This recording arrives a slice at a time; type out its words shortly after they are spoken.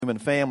Human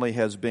family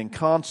has been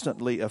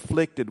constantly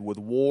afflicted with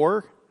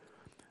war,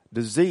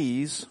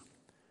 disease,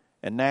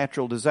 and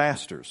natural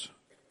disasters.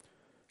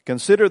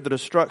 Consider the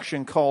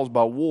destruction caused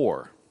by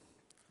war.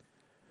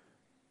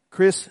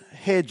 Chris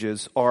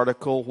Hedges'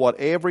 article, What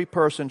Every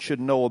Person Should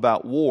Know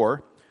About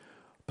War,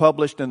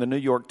 published in the New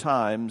York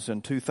Times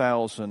in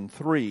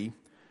 2003,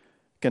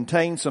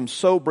 contains some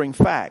sobering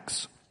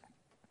facts.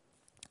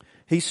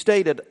 He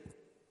stated,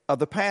 of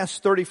the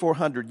past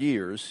 3,400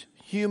 years,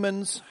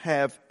 humans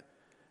have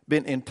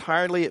been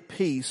entirely at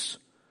peace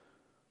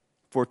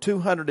for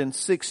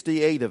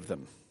 268 of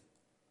them,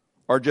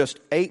 or just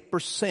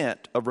 8%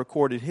 of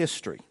recorded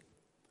history.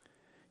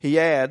 He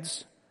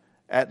adds,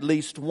 at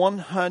least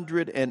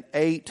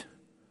 108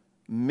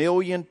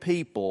 million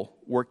people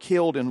were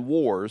killed in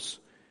wars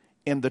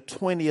in the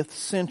 20th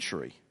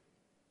century.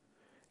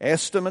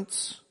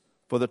 Estimates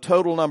for the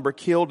total number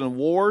killed in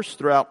wars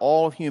throughout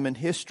all of human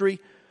history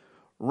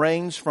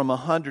range from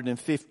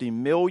 150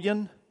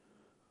 million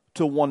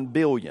to 1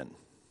 billion.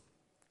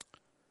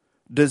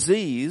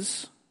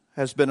 Disease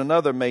has been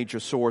another major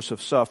source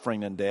of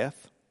suffering and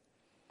death.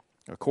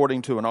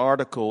 According to an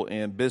article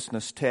in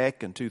Business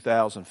Tech in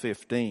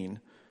 2015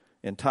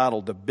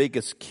 entitled The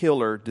Biggest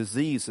Killer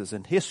Diseases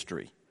in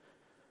History,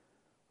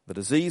 the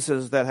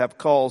diseases that have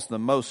caused the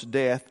most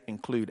death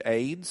include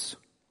AIDS,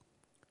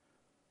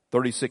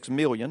 36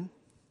 million,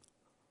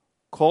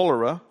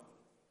 cholera,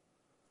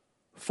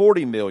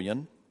 40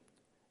 million,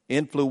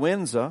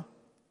 influenza,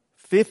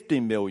 50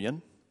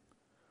 million,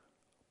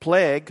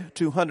 plague,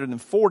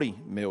 240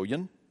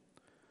 million,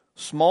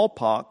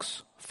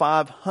 smallpox,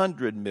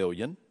 500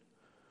 million,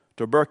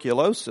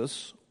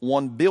 tuberculosis,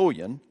 1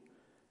 billion,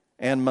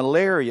 and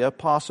malaria,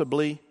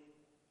 possibly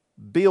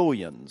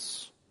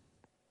billions.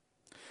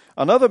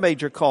 Another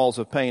major cause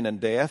of pain and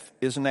death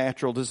is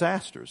natural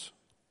disasters.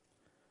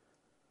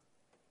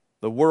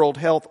 The World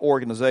Health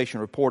Organization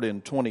reported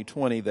in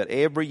 2020 that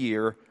every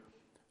year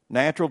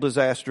natural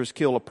disasters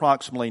kill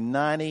approximately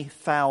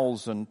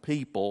 90,000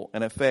 people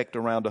and affect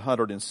around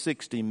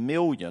 160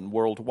 million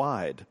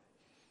worldwide.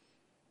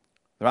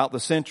 Throughout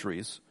the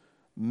centuries,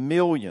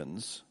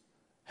 millions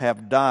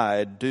have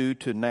died due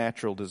to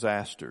natural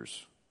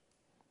disasters.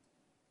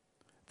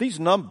 These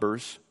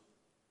numbers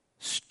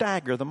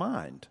stagger the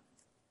mind,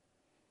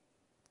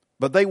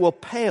 but they will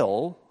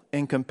pale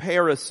in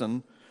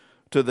comparison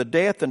to the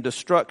death and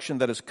destruction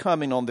that is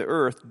coming on the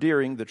earth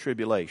during the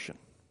tribulation.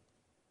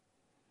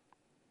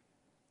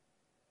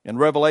 In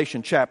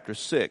Revelation chapter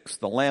 6,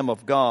 the Lamb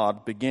of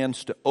God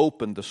begins to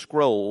open the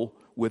scroll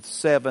with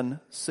 7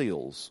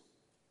 seals.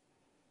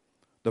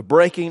 The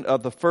breaking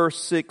of the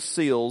first 6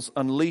 seals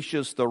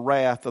unleashes the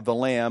wrath of the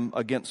Lamb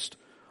against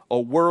a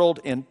world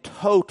in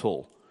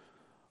total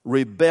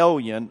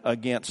rebellion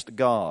against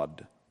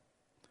God.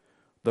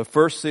 The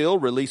first seal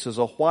releases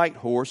a white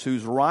horse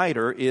whose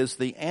rider is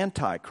the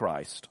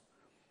Antichrist.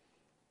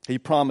 He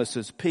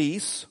promises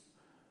peace,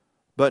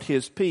 but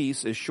his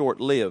peace is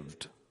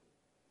short-lived.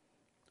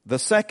 The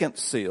second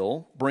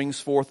seal brings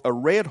forth a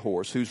red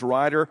horse whose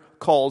rider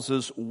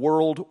causes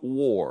world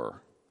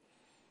war.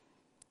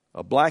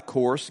 A black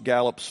horse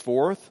gallops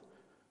forth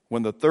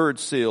when the third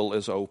seal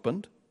is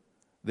opened.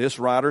 This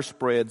rider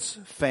spreads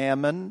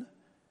famine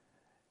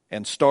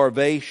and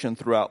starvation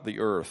throughout the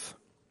earth.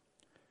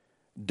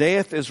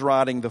 Death is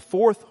riding the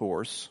fourth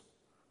horse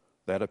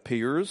that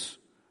appears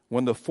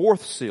when the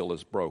fourth seal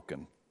is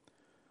broken.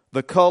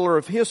 The color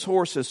of his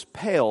horse is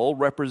pale,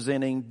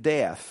 representing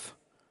death.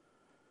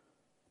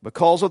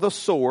 Because of the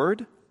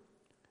sword,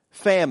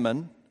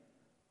 famine,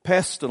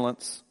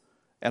 pestilence,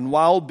 and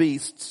wild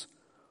beasts,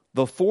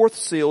 the fourth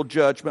seal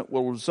judgment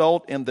will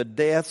result in the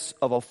deaths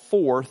of a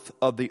fourth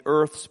of the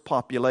earth's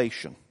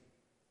population.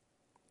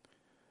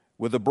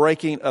 With the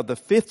breaking of the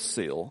fifth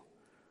seal,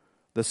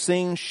 the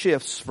scene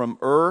shifts from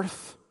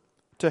earth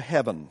to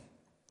heaven.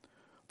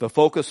 The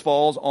focus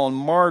falls on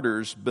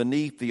martyrs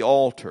beneath the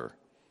altar.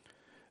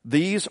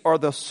 These are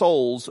the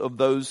souls of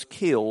those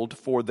killed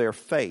for their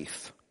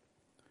faith.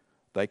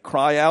 They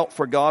cry out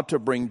for God to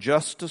bring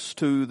justice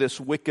to this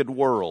wicked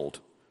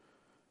world.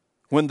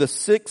 When the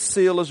sixth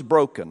seal is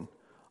broken,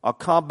 a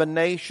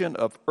combination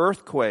of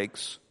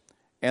earthquakes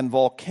and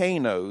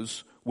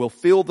volcanoes will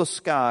fill the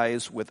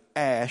skies with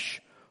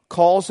ash,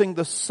 causing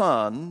the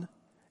sun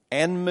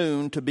and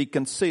moon to be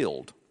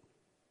concealed.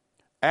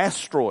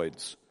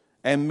 Asteroids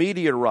and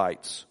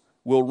meteorites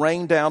will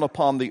rain down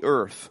upon the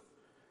earth,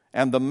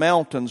 and the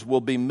mountains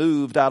will be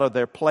moved out of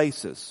their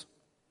places.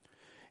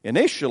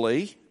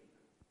 Initially,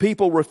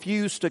 people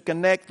refused to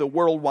connect the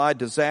worldwide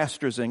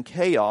disasters and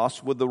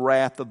chaos with the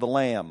wrath of the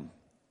Lamb.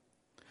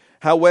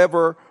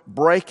 However,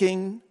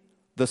 breaking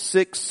the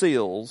sixth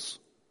seal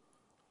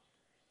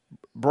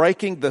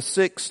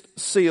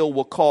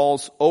will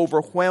cause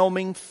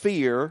overwhelming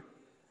fear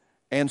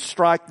and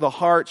strike the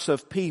hearts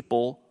of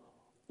people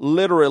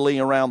literally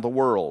around the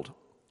world.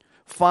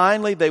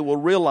 Finally, they will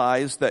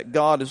realize that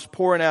God is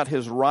pouring out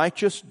His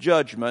righteous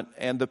judgment,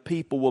 and the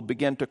people will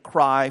begin to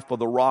cry for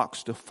the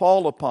rocks to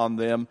fall upon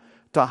them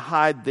to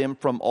hide them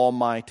from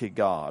Almighty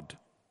God.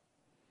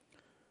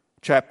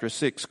 Chapter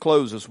 6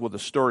 closes with a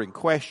stirring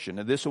question,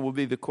 and this will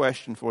be the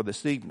question for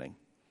this evening.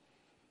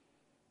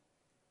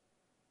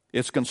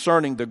 It's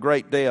concerning the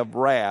great day of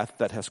wrath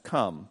that has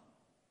come.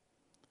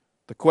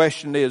 The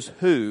question is,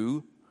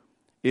 who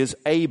is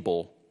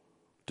able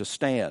to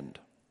stand?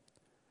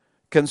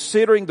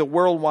 Considering the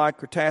worldwide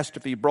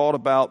catastrophe brought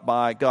about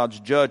by God's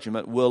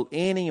judgment, will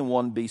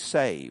anyone be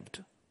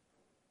saved?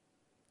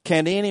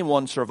 Can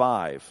anyone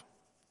survive?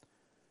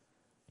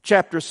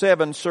 Chapter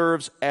 7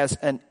 serves as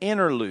an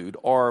interlude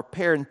or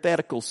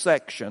parenthetical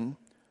section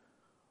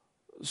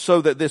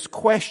so that this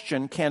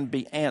question can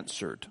be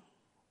answered.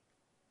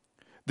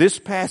 This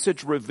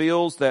passage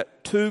reveals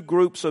that two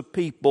groups of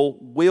people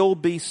will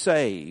be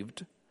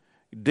saved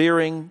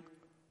during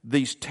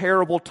these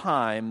terrible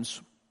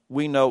times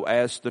we know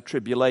as the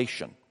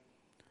tribulation.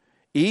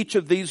 Each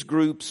of these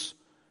groups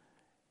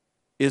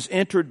is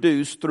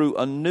introduced through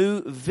a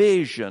new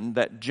vision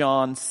that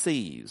John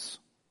sees.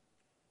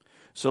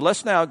 So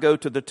let's now go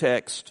to the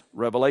text,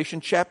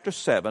 Revelation chapter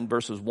 7,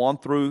 verses 1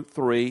 through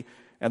 3.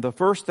 And the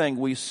first thing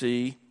we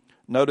see,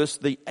 notice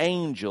the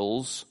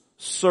angels'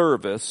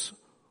 service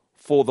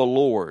for the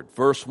Lord.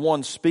 Verse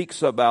 1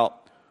 speaks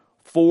about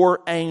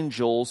 4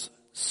 angels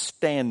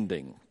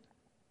standing.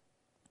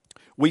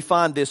 We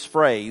find this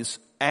phrase,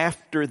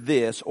 after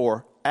this,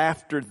 or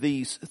after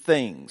these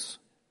things.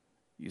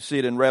 You see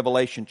it in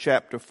Revelation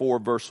chapter 4,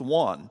 verse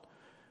 1.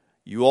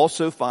 You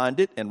also find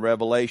it in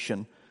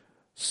Revelation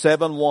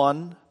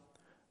 7:1,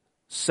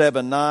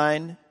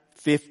 7:9,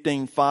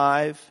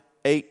 15:5,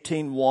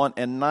 18:1,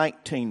 and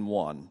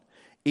 19:1.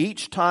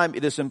 Each time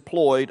it is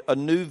employed, a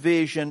new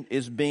vision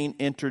is being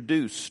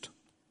introduced.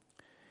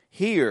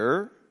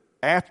 Here,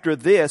 after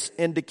this,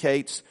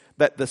 indicates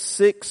that the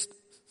 6th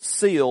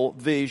seal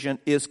vision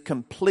is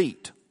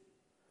complete,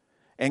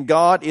 and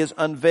God is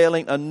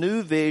unveiling a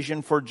new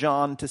vision for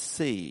John to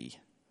see.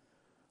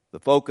 The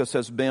focus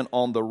has been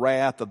on the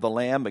wrath of the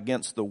Lamb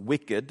against the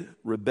wicked,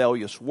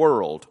 rebellious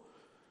world.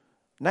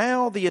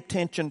 Now the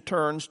attention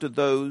turns to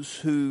those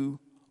who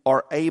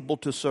are able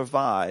to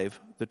survive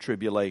the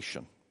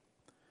tribulation.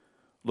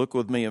 Look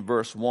with me in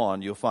verse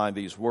 1, you'll find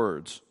these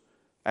words.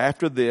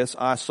 After this,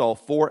 I saw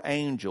 4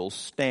 angels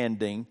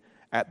standing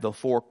at the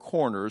 4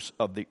 corners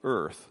of the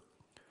earth.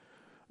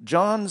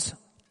 John's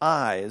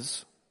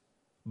eyes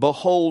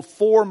behold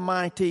 4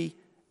 mighty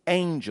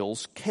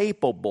angels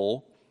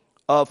capable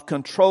of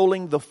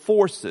controlling the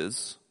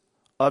forces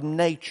of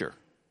nature.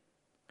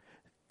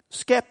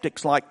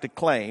 Skeptics like to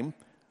claim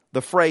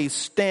the phrase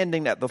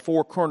standing at the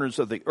 4 corners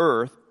of the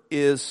earth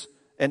is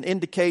an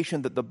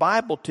indication that the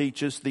Bible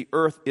teaches the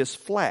earth is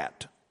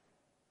flat.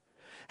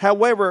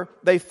 However,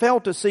 they fail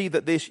to see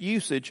that this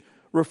usage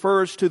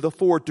refers to the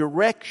 4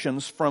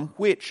 directions from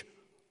which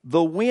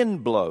the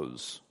wind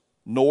blows: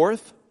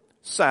 north,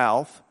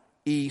 south,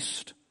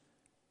 east,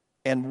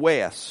 and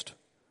west.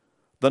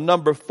 The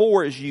number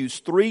 4 is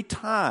used 3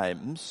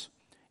 times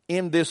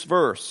in this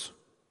verse.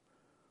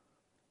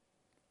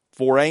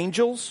 4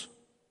 angels,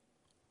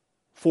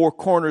 4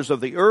 corners of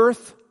the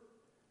earth,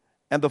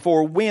 and the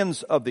 4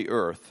 winds of the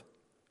earth.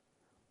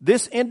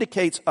 This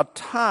indicates a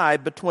tie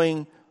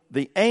between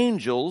the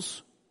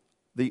angels,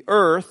 the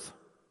earth,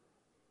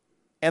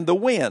 and the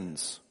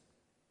winds.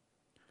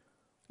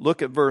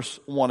 Look at verse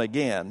 1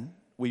 again.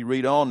 We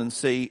read on and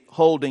see,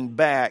 holding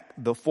back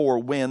the 4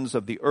 winds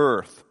of the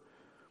earth.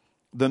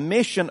 The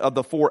mission of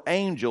the 4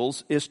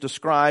 angels is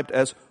described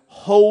as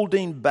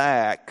holding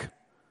back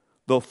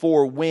the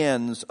 4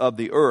 winds of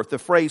the earth. The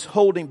phrase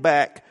holding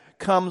back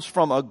comes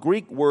from a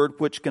Greek word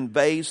which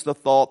conveys the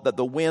thought that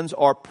the winds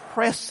are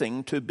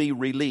pressing to be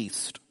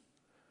released.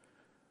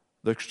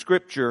 In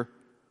Scripture,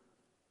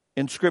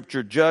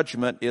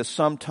 judgment is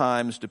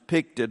sometimes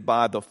depicted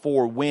by the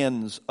 4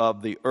 winds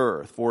of the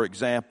earth. For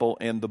example,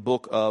 in the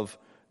book of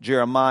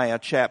Jeremiah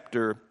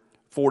chapter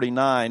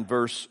 49,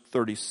 verse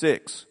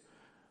 36.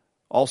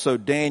 Also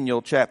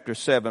Daniel chapter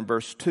 7,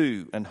 verse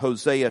 2, and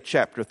Hosea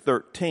chapter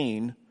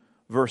 13,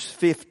 verse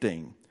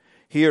 15.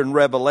 Here in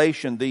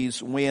Revelation,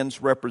 these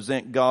winds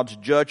represent God's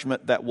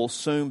judgment that will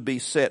soon be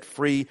set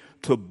free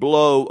to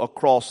blow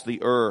across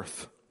the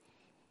earth.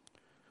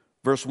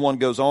 Verse 1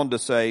 goes on to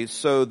say,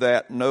 so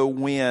that no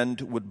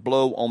wind would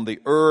blow on the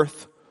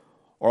earth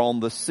or on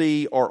the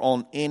sea or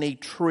on any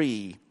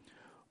tree.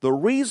 The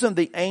reason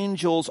the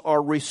angels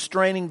are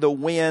restraining the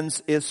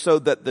winds is so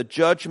that the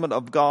judgment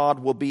of God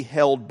will be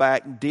held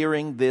back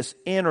during this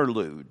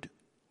interlude.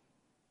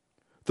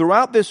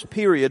 Throughout this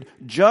period,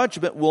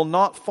 judgment will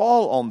not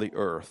fall on the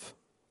earth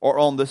or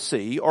on the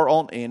sea or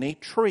on any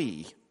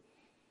tree.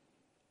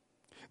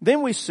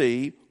 Then we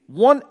see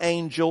 1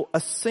 angel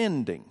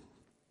ascending.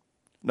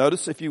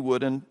 Notice, if you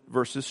would, in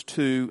verses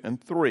 2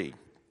 and 3.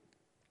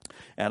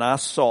 And I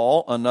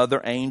saw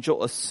another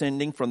angel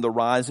ascending from the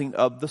rising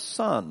of the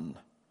sun.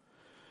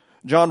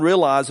 John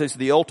realizes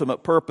the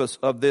ultimate purpose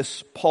of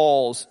this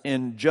pause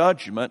in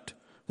judgment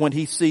when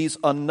he sees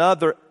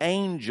another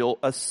angel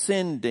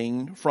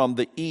ascending from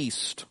the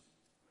east.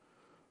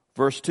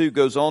 Verse 2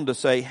 goes on to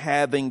say,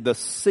 having the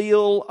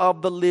seal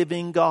of the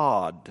living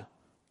God.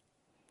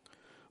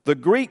 The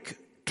Greek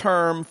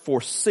term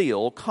for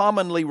seal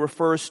commonly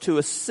refers to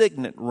a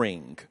signet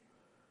ring.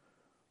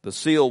 The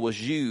seal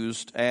was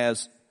used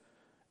as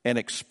an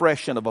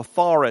expression of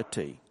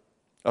authority,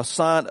 a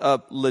sign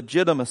of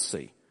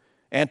legitimacy,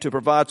 and to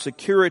provide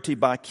security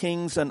by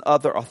kings and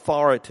other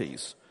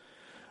authorities.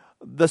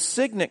 The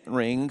signet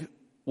ring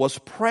was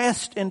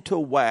pressed into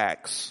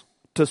wax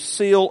to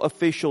seal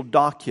official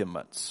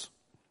documents.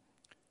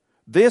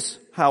 This,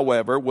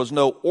 however, was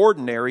no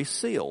ordinary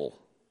seal.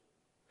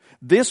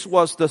 This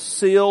was the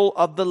seal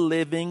of the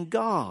living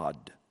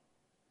God.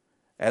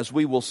 As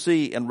we will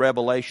see in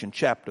Revelation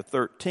chapter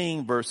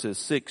 13, verses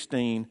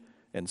 16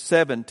 and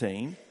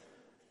 17,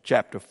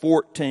 chapter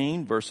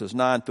 14, verses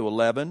 9 through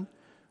 11,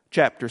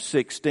 chapter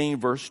 16,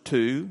 verse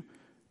 2,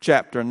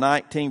 chapter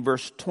 19,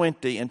 verse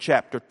 20, and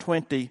chapter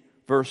 20,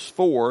 verse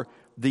 4,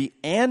 the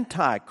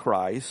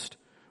Antichrist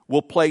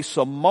will place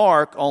a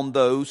mark on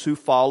those who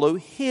follow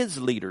his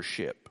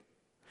leadership.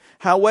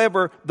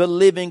 However, the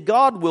living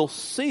God will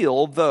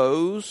seal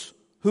those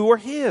who are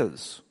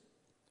his.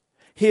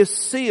 His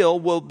seal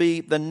will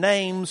be the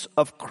names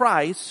of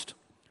Christ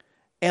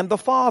and the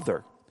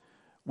Father.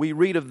 We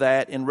read of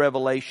that in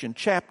Revelation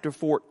chapter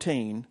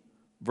 14,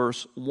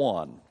 verse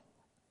 1.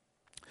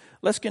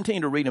 Let's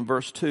continue to read in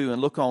verse 2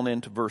 and look on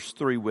into verse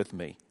 3 with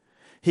me.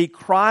 He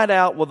cried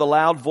out with a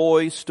loud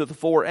voice to the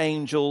four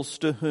angels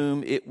to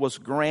whom it was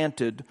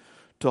granted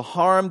to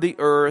harm the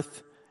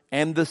earth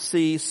and the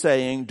sea,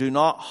 saying, do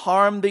not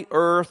harm the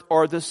earth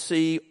or the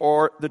sea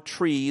or the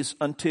trees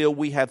until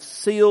we have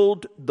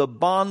sealed the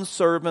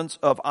bondservants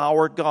of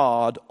our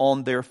God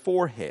on their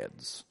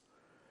foreheads.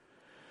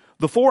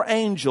 The four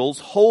angels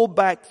hold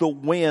back the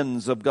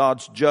winds of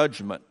God's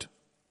judgment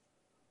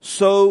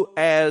so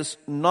as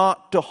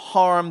not to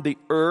harm the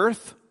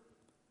earth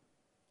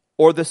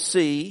or the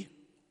sea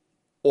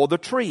or the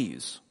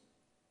trees.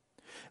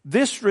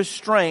 This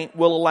restraint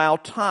will allow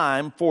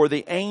time for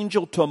the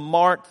angel to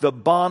mark the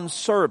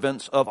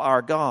bondservants of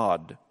our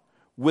God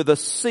with a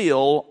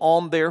seal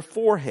on their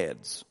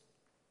foreheads.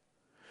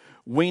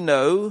 We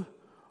know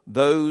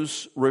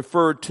those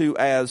referred to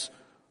as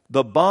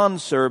the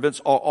bondservants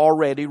are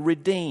already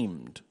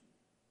redeemed.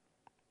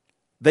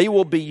 They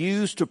will be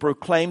used to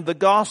proclaim the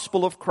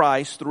gospel of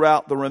Christ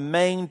throughout the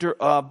remainder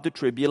of the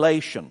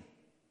tribulation.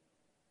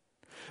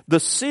 The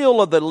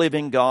seal of the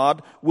living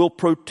God will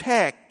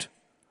protect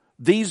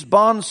these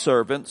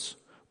bondservants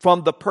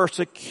from the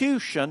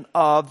persecution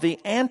of the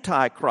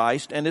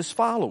Antichrist and his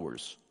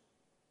followers.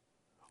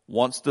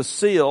 Once the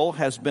seal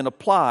has been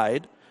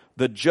applied,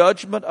 the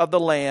judgment of the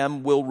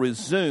Lamb will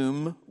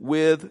resume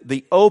with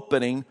the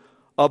opening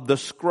of the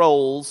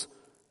scroll's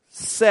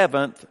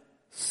seventh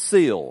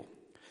seal.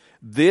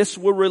 This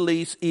will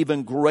release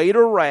even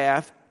greater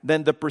wrath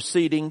than the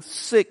preceding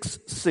 6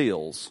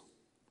 seals.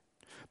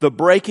 The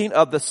breaking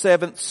of the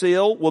 7th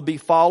seal will be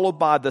followed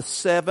by the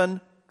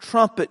 7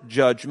 trumpet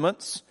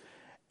judgments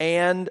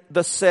and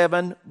the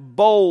 7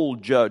 bowl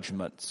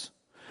judgments.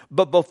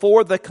 But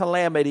before the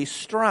calamity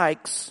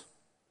strikes,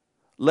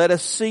 let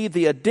us see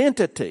the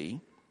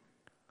identity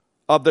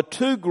of the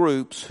 2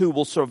 groups who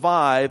will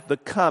survive the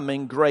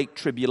coming great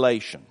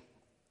tribulation.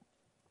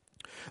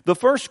 The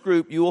first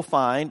group you will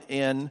find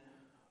in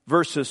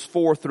verses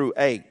 4 through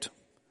 8.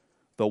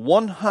 The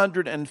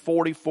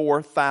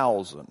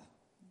 144,000.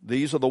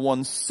 These are the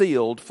ones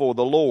sealed for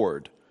the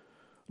Lord.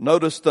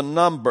 Notice the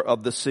number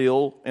of the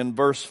seal in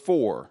verse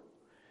 4.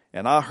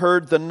 And I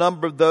heard the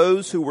number of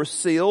those who were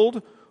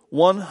sealed,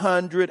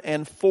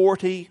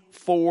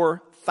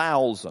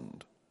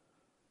 144,000.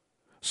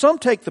 Some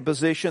take the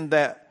position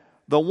that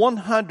the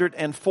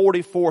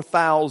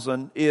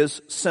 144,000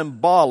 is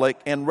symbolic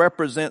and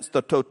represents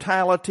the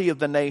totality of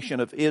the nation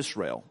of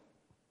Israel.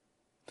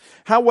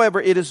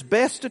 However, it is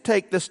best to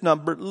take this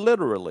number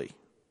literally.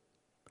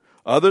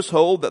 Others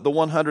hold that the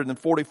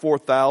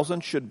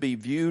 144,000 should be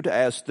viewed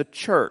as the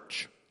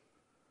church.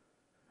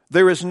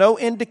 There is no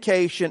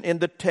indication in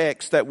the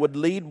text that would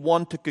lead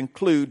one to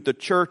conclude the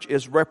church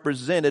is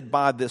represented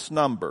by this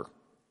number.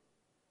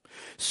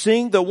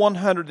 Seeing the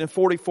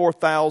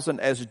 144,000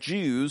 as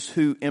Jews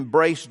who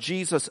embrace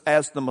Jesus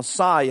as the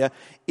Messiah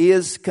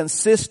is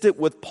consistent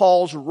with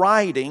Paul's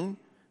writing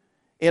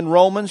in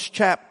Romans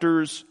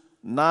chapters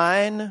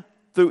 9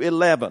 through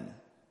 11.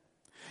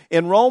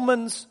 In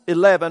Romans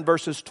 11,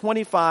 verses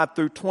 25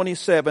 through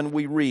 27,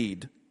 we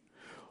read,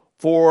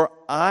 for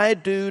I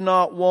do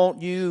not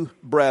want you,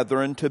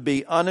 brethren, to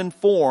be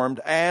uninformed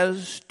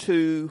as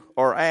to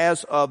or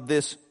as of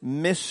this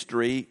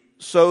mystery,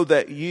 so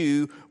that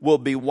you will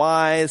be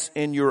wise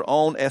in your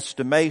own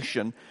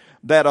estimation,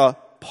 that a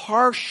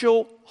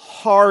partial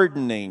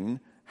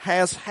hardening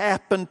has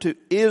happened to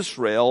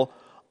Israel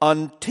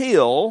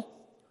until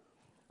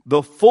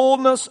the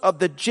fullness of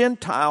the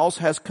Gentiles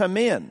has come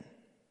in.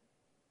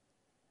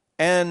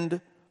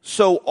 And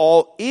so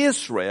all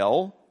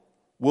Israel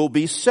will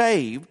be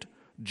saved,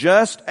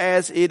 just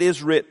as it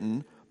is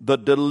written, the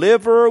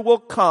deliverer will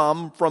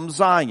come from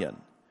Zion.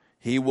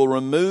 He will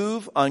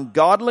remove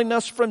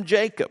ungodliness from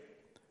Jacob.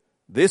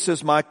 This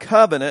is my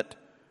covenant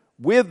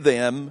with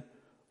them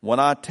when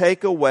I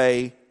take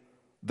away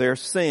their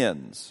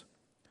sins.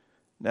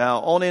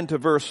 Now, on into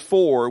verse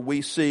 4,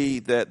 we see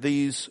that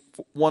these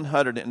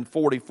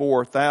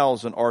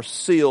 144,000 are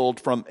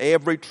sealed from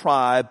every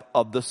tribe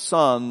of the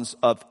sons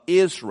of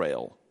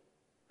Israel.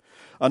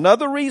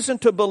 Another reason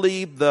to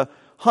believe the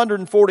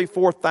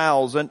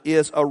 144,000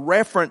 is a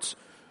reference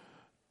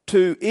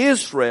to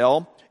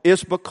Israel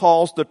is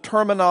because the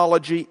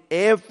terminology,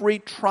 every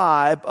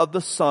tribe of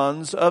the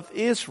sons of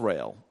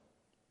Israel.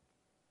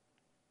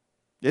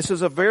 This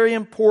is a very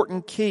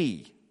important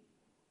key.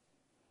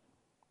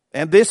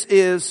 And this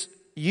is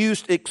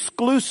used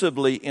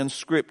exclusively in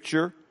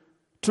Scripture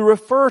to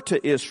refer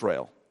to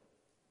Israel.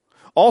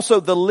 Also,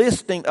 the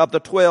listing of the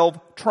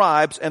 12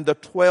 tribes and the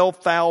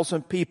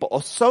 12,000 people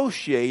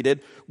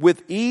associated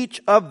with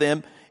each of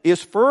them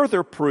is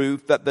further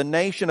proof that the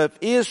nation of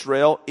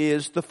Israel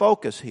is the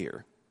focus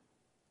here.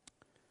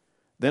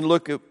 Then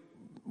look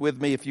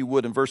with me, if you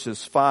would, in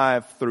verses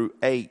 5 through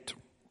 8.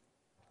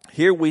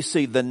 Here we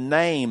see the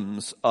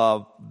names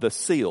of the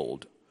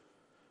sealed.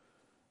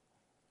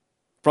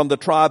 From the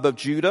tribe of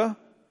Judah,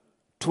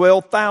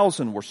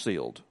 12,000 were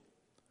sealed.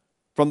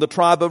 From the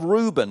tribe of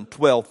Reuben,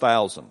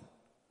 12,000.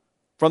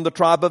 From the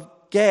tribe of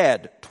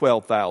Gad,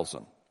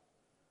 12,000.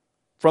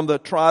 From the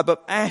tribe of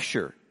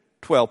Asher,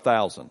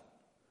 12,000.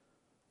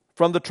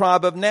 From the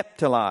tribe of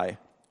Naphtali,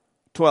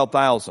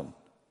 12,000.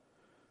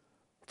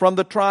 From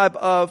the tribe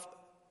of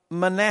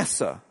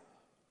Manasseh,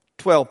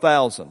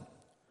 12,000.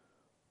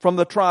 From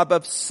the tribe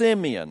of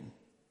Simeon,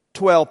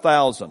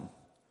 12,000.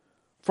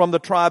 From the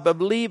tribe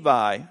of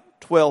Levi,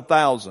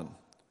 12,000.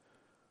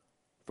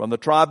 From the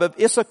tribe of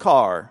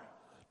Issachar,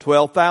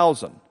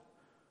 12,000.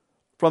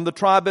 From the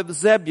tribe of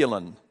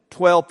Zebulun,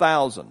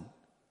 12,000.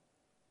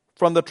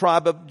 From the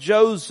tribe of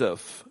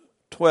Joseph,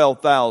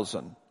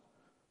 12,000.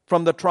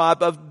 From the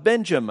tribe of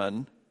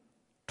Benjamin,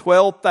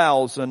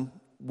 12,000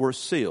 were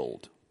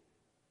sealed.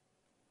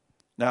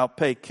 Now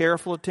pay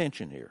careful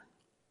attention here.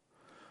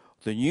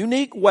 The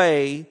unique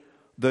way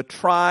the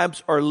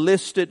tribes are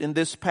listed in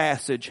this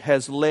passage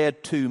has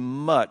led to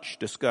much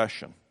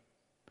discussion.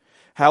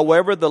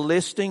 However, the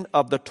listing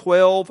of the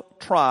 12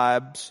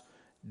 tribes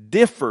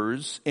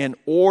differs in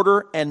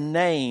order and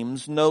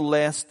names no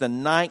less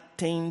than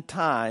 19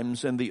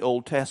 times in the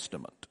Old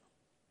Testament.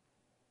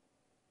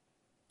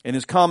 In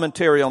his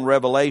commentary on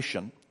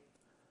Revelation,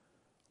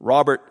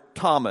 Robert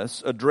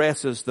Thomas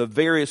addresses the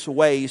various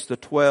ways the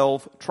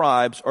 12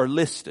 tribes are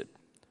listed.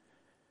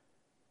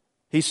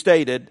 He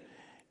stated,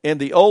 in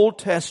the Old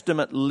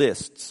Testament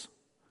lists,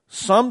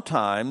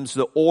 sometimes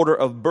the order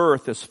of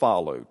birth is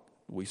followed.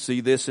 We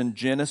see this in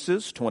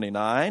Genesis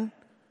 29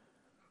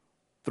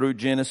 through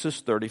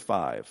Genesis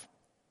 35.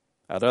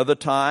 At other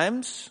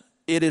times,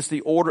 it is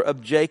the order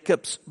of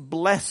Jacob's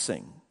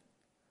blessing.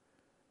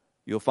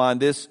 You'll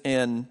find this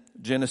in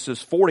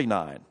Genesis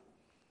 49.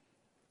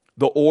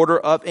 The order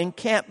of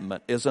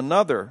encampment is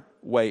another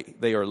way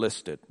they are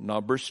listed.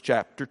 Numbers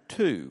chapter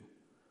 2.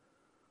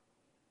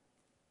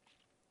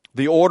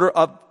 The order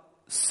of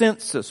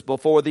census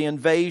before the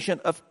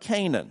invasion of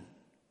Canaan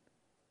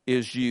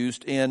is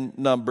used in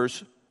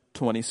Numbers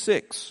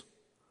 26.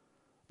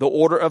 The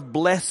order of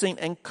blessing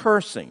and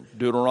cursing,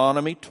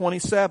 Deuteronomy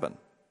 27.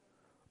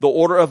 The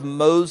order of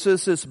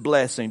Moses'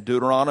 blessing,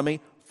 Deuteronomy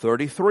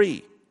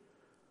 33.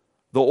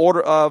 The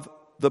order of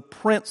the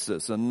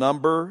princes in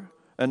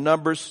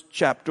Numbers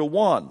chapter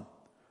 1.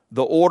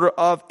 The order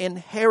of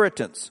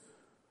inheritance,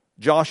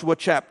 Joshua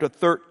chapter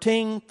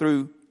 13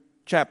 through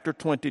chapter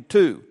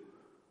 22.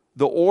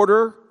 The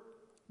order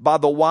by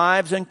the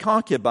wives and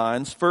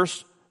concubines, 1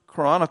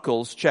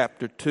 Chronicles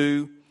chapter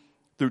 2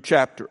 through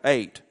chapter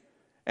 8.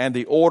 And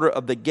the order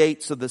of the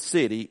gates of the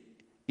city,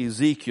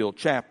 Ezekiel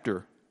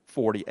chapter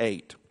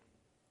 48.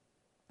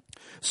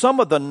 Some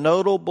of the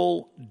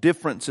notable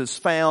differences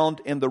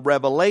found in the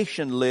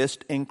Revelation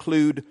list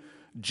include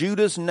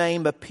Judah's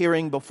name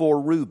appearing before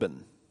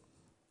Reuben.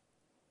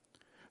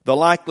 The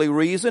likely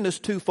reason is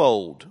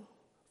twofold.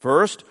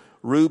 First,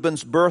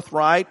 Reuben's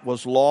birthright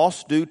was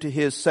lost due to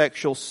his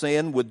sexual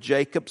sin with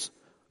Jacob's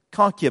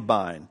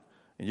concubine.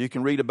 And you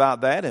can read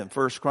about that in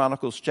 1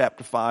 Chronicles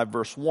chapter 5,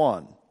 verse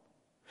 1.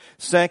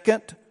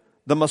 Second,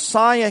 the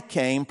Messiah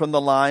came from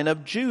the line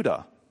of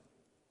Judah.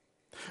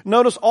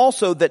 Notice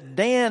also that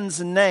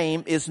Dan's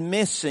name is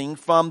missing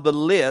from the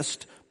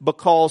list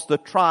because the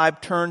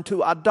tribe turned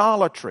to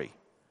idolatry.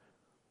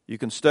 You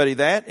can study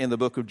that in the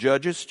book of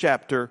Judges,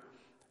 chapter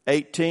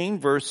 18,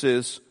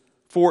 verses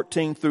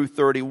 14 through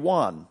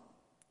 31.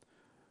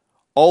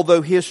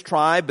 Although his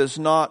tribe is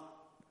not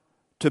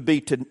to be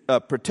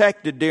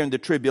protected during the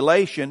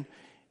tribulation,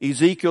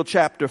 Ezekiel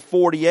chapter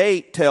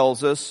 48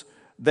 tells us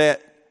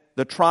that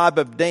the tribe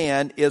of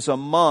Dan is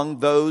among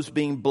those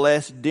being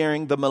blessed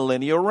during the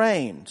millennial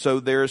reign. So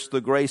there's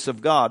the grace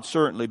of God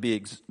certainly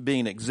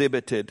being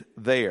exhibited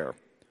there.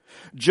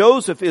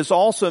 Joseph is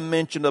also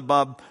mentioned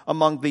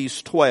among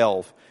these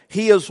 12.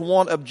 He is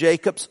one of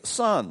Jacob's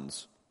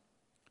sons.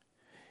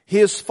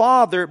 His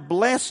father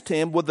blessed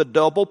him with a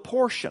double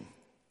portion,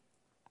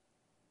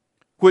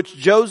 which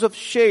Joseph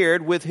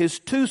shared with his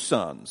two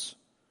sons,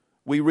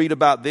 We read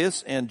about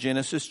this in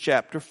Genesis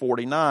chapter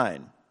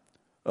 49.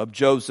 Of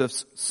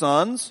Joseph's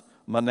sons,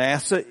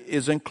 Manasseh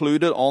is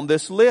included on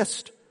this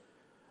list.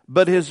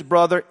 But his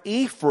brother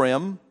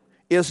Ephraim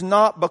is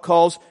not,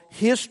 because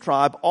his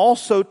tribe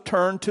also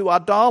turned to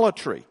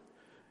idolatry.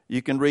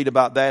 You can read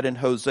about that in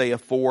Hosea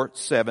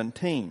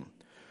 4:17.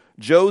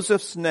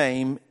 Joseph's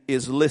name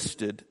is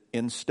listed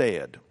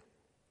instead.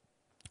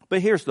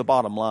 But here's the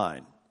bottom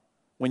line.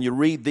 When you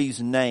read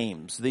these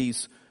names,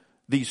 these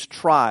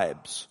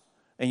tribes,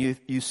 and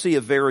you see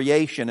a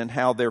variation in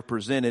how they're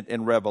presented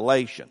in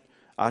Revelation.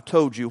 I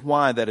told you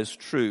why that is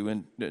true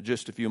in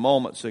just a few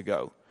moments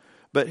ago.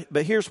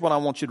 But here's what I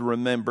want you to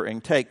remember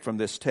and take from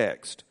this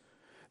text.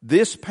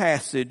 This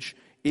passage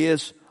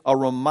is a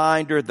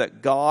reminder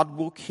that God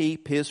will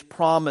keep His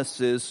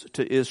promises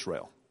to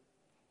Israel.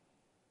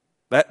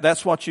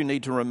 That's what you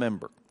need to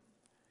remember.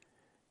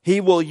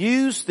 He will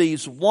use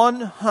these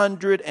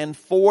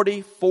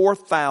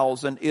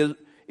 144,000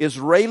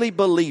 Israeli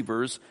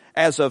believers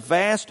as a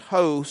vast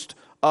host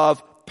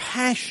of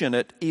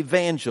passionate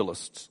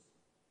evangelists.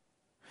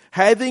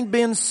 Having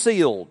been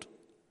sealed,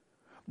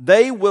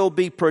 they will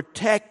be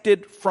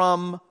protected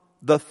from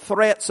the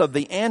threats of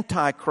the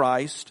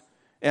Antichrist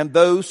and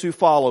those who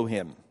follow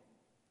him.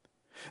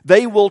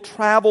 They will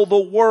travel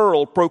the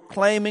world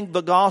proclaiming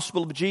the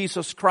gospel of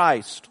Jesus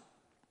Christ.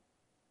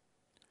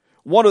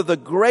 One of the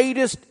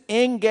greatest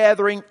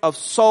ingathering of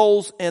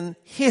souls in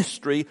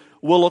history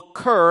will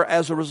occur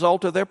as a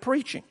result of their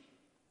preaching.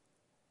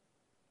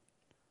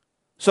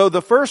 So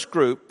the first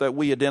group that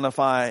we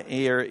identify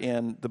here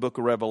in the book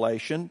of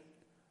Revelation,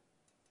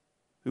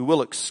 who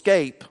will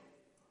escape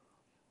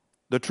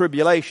the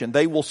tribulation,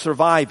 they will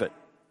survive it.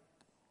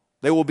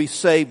 They will be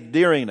saved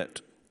during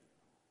it,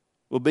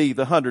 will be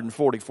the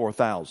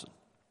 144,000.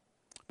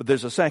 But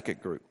there's a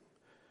second group.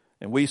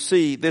 And we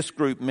see this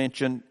group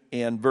mentioned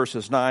in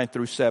verses 9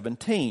 through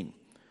 17.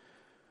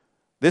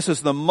 This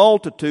is the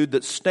multitude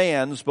that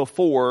stands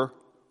before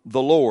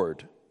the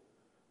Lord.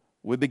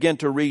 We begin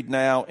to read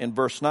now in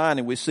verse 9,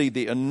 and we see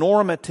the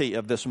enormity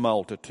of this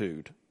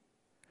multitude.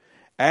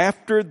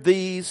 After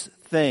these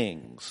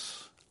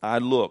things I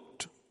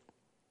looked,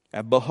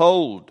 and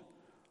behold,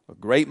 a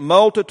great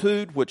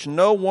multitude which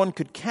no one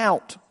could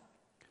count,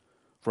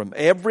 from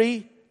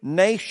every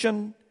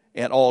nation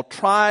and all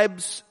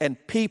tribes and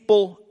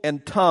people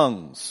and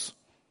tongues.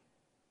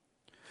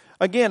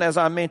 Again, as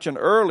I mentioned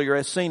earlier,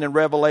 as seen in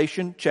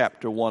Revelation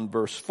chapter 1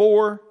 verse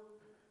 4,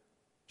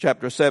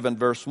 chapter 7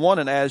 verse 1,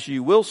 and as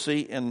you will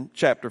see in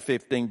chapter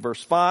 15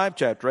 verse 5,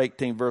 chapter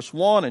 18 verse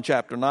 1, and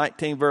chapter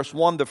 19 verse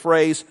 1, the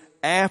phrase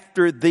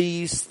after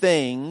these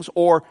things,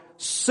 or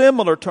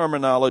similar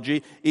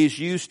terminology, is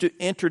used to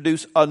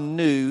introduce a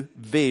new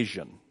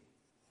vision.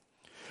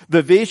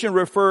 The vision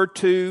referred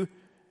to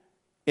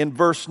in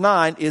verse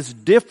 9 is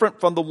different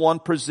from the one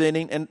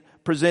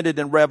presented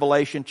in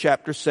Revelation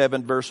chapter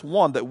 7 verse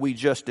 1 that we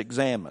just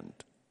examined.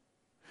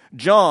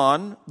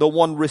 John, the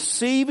one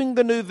receiving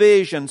the new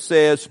vision,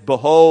 says,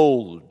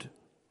 "Behold."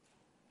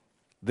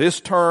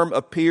 This term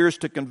appears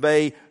to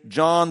convey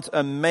John's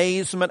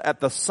amazement at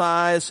the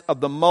size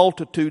of the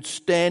multitude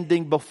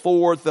standing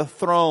before the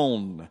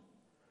throne.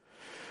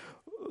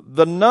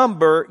 The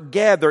number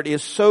gathered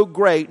is so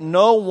great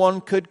no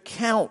one could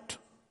count.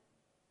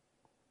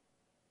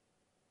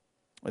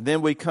 And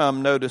then we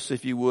come, notice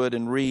if you would,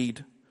 and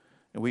read.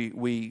 And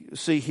we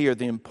see here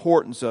the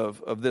importance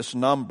of this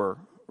number.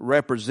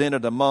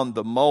 Represented among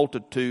the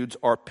multitudes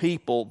are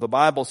people, the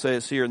Bible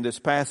says here in this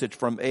passage,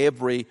 from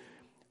every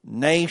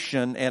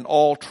nation and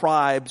all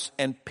tribes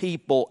and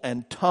people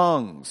and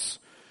tongues.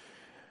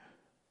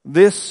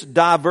 This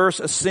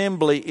diverse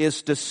assembly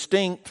is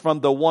distinct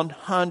from the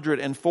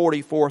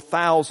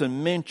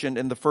 144,000 mentioned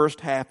in the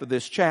first half of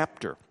this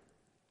chapter.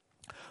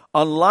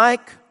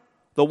 Unlike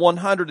the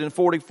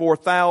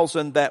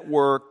 144,000 that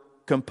were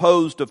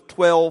composed of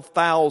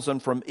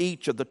 12,000 from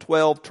each of the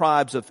 12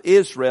 tribes of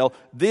Israel,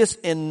 this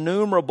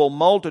innumerable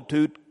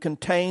multitude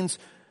contains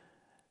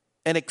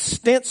an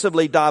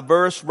extensively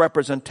diverse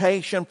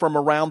representation from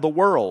around the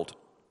world.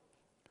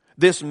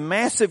 This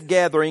massive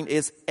gathering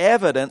is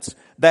evidence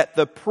that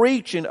the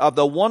preaching of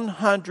the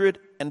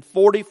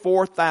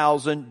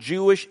 144,000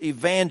 Jewish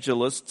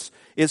evangelists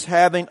is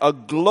having a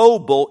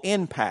global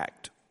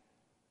impact.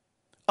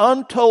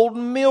 Untold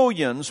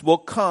millions will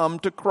come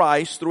to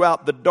Christ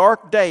throughout the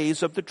dark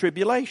days of the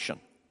tribulation.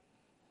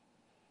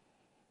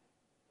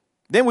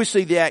 Then we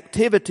see the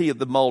activity of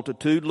the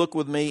multitude. Look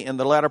with me in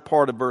the latter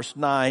part of verse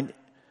 9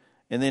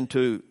 and then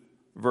to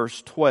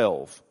verse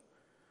 12.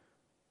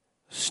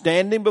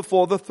 Standing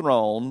before the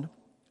throne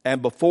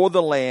and before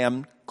the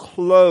Lamb,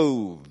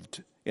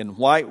 clothed in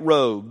white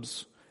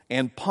robes,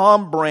 and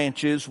palm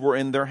branches were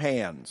in their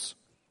hands.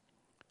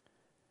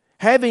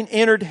 Having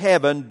entered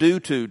heaven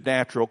due to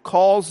natural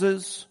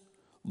causes,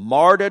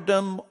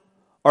 martyrdom,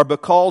 or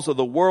because of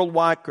the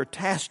worldwide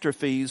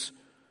catastrophes,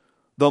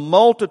 the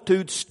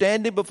multitude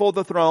standing before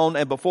the throne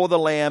and before the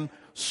Lamb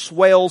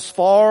swells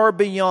far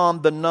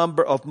beyond the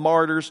number of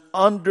martyrs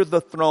under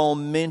the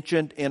throne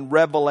mentioned in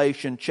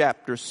Revelation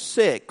chapter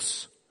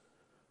 6,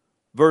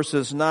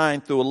 verses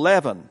 9 through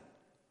 11.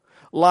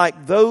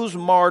 Like those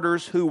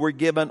martyrs who were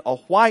given a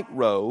white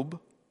robe,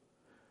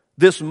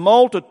 this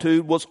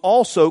multitude was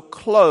also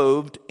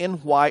clothed in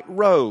white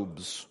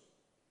robes.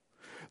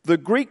 The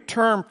Greek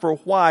term for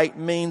white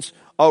means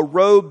a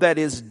robe that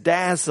is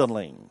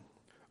dazzling,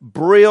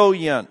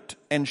 brilliant,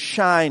 and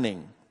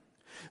shining.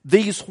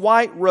 These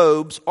white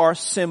robes are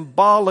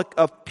symbolic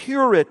of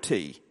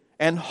purity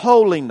and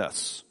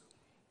holiness.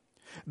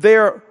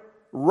 Their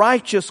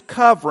righteous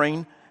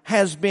covering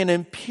has been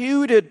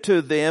imputed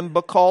to them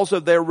because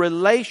of their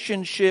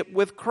relationship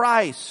with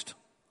Christ.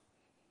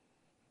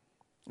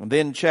 And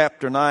then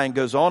chapter 9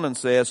 goes on and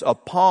says, a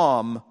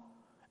palm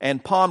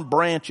and palm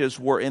branches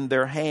were in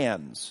their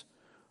hands.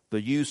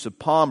 The use of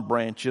palm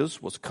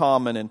branches was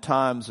common in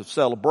times of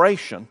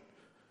celebration.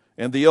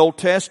 In the Old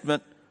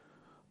Testament,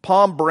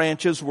 palm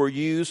branches were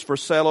used for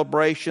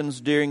celebrations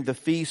during the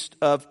Feast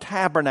of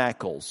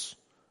Tabernacles.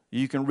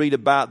 You can read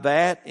about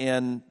that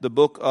in the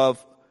book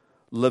of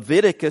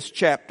Leviticus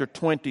chapter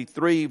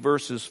 23,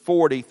 verses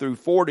 40 through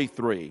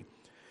 43.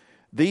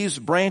 These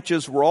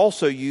branches were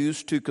also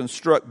used to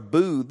construct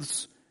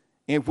booths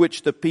in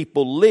which the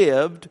people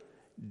lived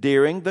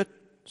during the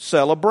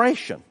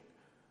celebration.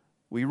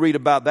 We read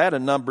about that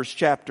in Numbers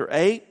chapter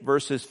 8,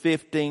 verses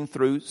 15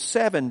 through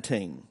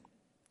 17.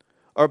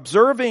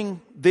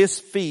 Observing this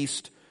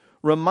feast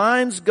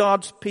reminds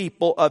God's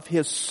people of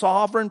His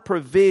sovereign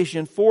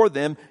provision for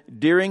them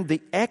during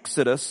the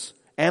Exodus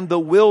and the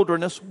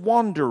wilderness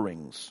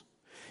wanderings.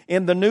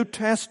 In the New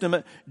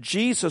Testament,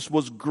 Jesus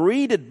was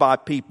greeted by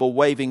people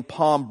waving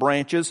palm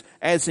branches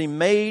as He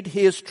made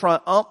His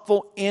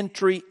triumphal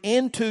entry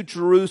into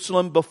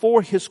Jerusalem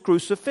before His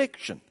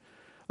crucifixion.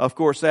 Of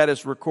course, that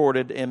is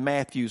recorded in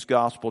Matthew's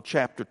Gospel,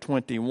 chapter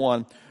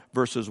 21,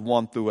 verses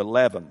 1 through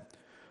 11.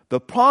 The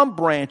palm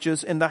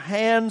branches in the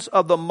hands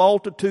of the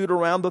multitude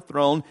around the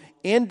throne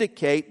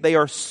indicate they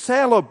are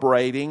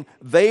celebrating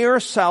their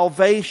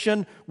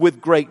salvation with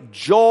great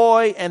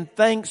joy and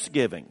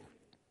thanksgiving.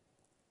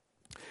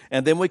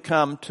 And then we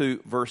come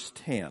to verse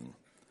 10.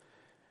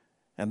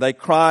 And they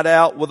cried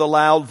out with a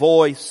loud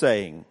voice,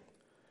 saying,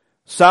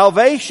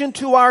 Salvation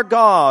to our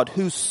God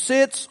who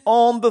sits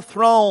on the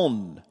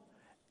throne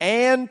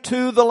and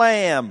to the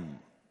Lamb.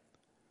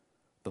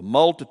 The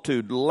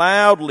multitude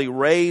loudly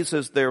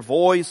raises their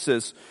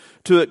voices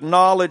to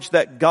acknowledge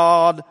that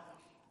God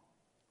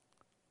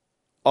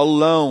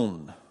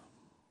alone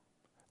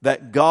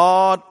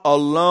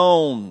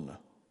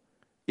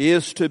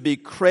is to be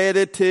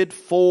credited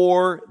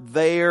for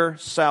their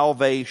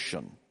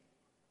salvation.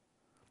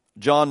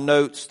 John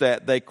notes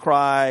that they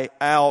cry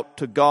out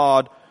to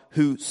God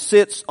who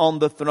sits on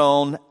the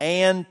throne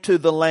and to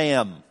the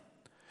Lamb.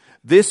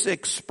 This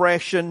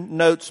expression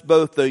notes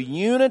both the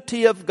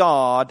unity of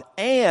God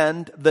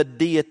and the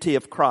deity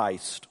of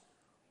Christ.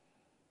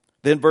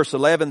 Then verse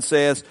 11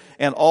 says,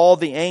 And all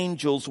the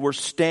angels were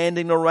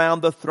standing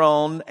around the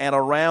throne and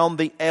around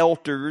the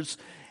elders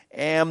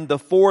and the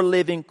four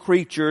living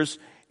creatures,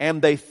 and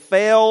they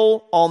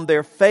fell on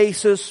their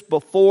faces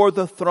before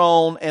the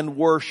throne and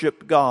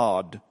worshiped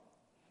God.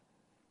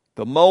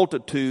 The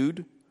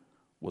multitude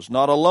was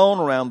not alone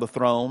around the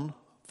throne.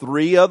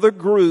 3 other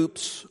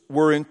groups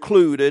were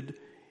included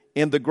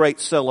in the great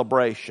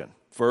celebration.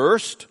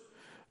 First,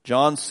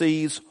 John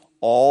sees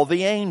all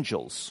the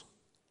angels.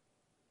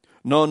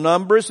 No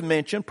number is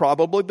mentioned,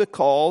 probably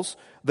because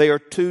they are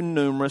too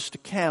numerous to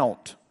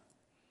count.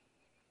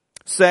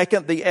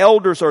 Second, the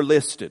elders are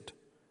listed.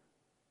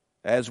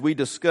 As we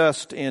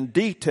discussed in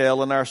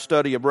detail in our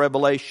study of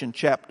Revelation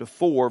chapter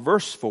 4,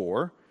 verse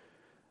 4,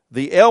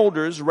 the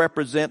elders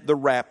represent the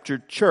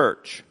raptured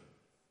church.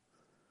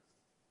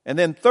 And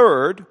then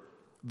third,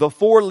 the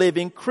 4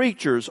 living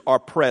creatures are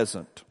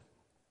present.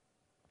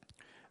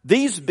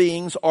 These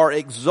beings are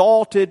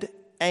exalted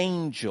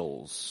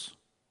angels.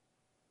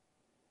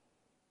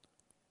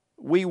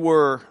 We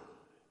were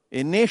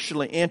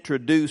initially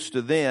introduced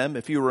to them,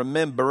 if you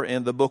remember,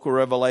 in the book of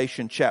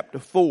Revelation chapter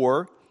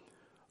 4,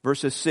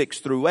 verses 6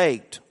 through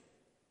 8.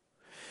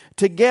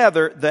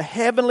 Together, the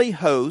heavenly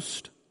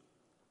host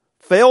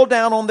fell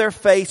down on their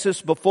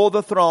faces before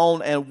the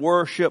throne and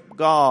worshiped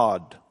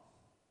God.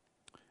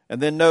 And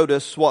then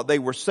notice what they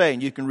were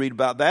saying. You can read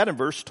about that in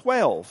verse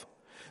 12.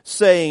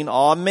 Saying,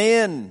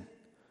 Amen,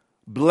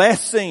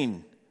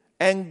 blessing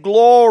and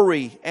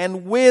glory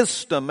and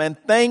wisdom and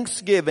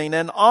thanksgiving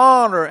and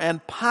honor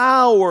and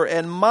power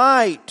and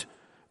might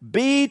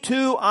be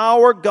to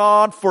our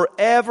God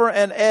forever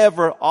and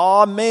ever.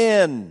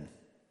 Amen.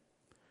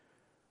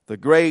 The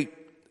great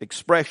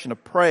expression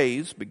of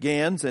praise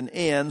begins and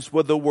ends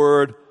with the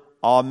word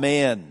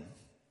Amen.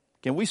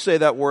 Can we say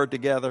that word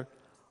together?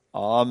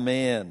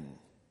 Amen.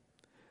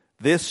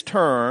 This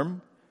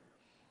term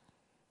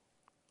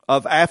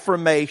of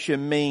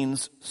affirmation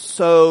means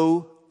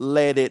so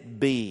let it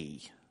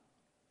be.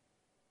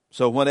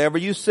 So whenever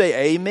you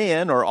say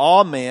amen or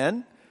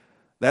amen,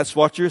 that's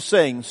what you're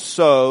saying.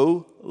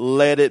 So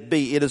let it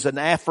be. It is an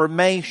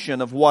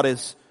affirmation of what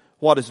has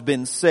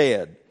been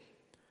said.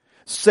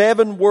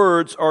 7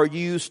 words are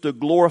used to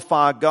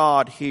glorify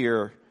God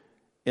here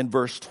in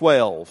verse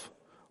 12.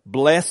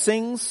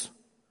 Blessings,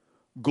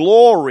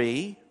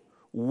 glory,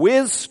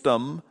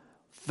 wisdom,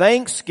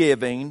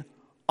 thanksgiving,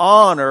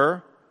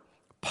 honor,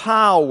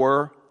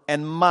 power,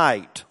 and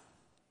might.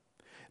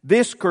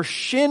 This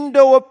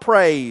crescendo of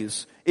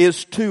praise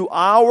is to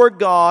our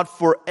God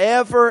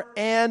forever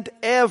and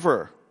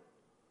ever.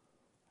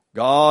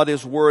 God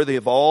is worthy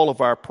of all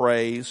of our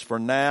praise for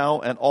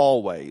now and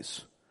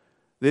always.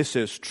 This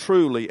is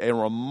truly a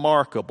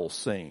remarkable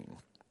scene.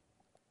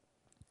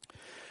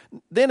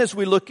 Then as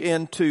we look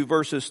into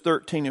verses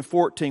 13 and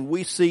 14,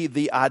 we see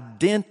the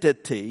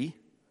identity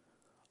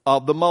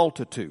of the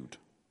multitude.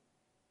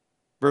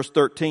 Verse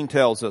 13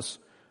 tells us,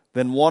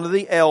 "Then one of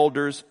the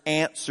elders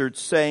answered,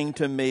 saying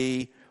to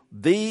me,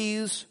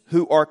 These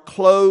who are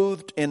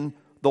clothed in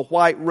the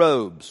white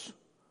robes,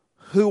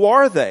 who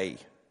are they?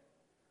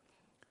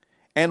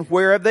 And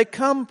where have they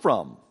come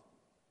from?"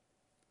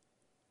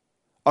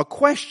 A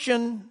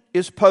question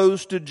is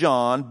posed to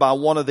John by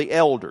one of the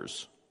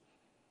elders.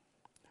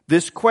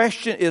 This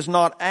question is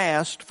not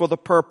asked for the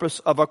purpose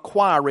of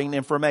acquiring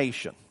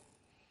information.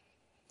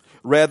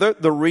 Rather,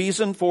 the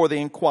reason for the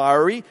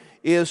inquiry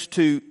is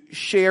to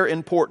share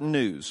important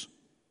news.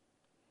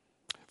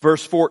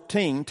 Verse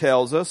 14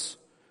 tells us,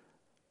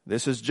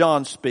 this is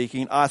John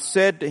speaking, "I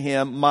said to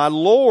him, My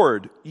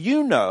Lord,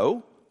 you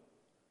know."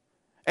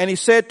 And he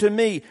said to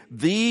me,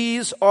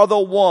 "These are the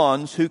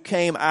ones who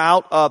came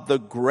out of the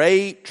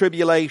great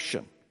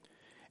tribulation,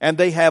 and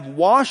they have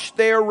washed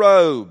their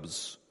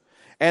robes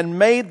and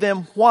made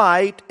them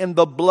white in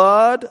the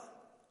blood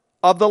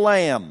of the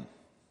Lamb."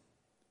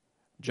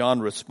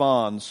 John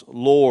responds,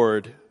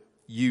 "Lord,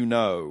 you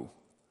know."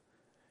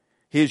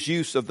 His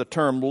use of the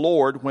term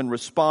Lord when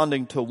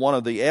responding to one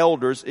of the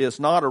elders is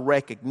not a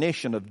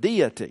recognition of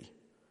deity,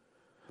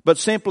 but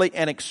simply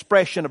an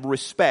expression of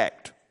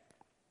respect.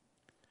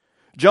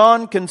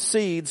 John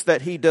concedes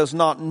that he does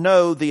not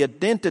know the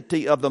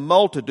identity of the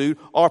multitude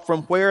or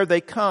from where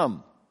they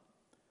come.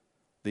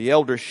 The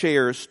elder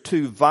shares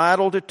two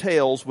vital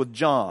details with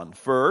John.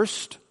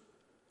 First,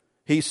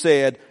 he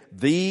said,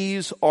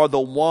 "These are the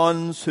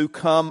ones who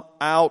come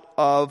out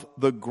of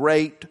the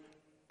great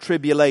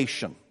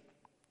tribulation."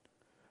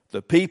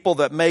 The people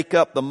that make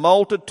up the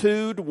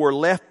multitude were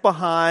left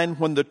behind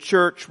when the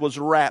church was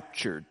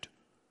raptured,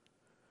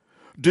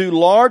 due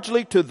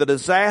largely to the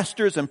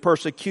disasters and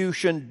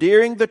persecution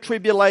during the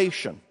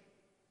tribulation,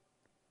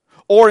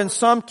 or in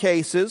some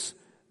cases,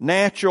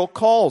 natural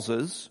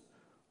causes.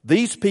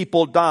 These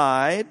people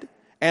died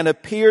and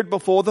appeared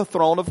before the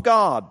throne of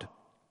God.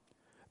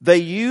 They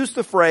use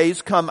the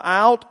phrase "come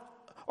out,"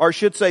 or I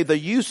should say the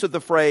use of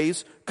the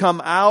phrase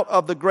 "come out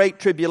of the great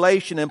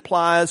tribulation"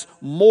 implies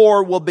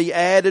more will be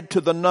added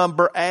to the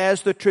number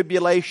as the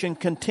tribulation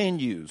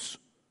continues.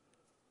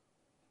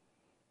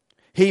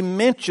 He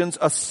mentions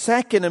a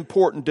second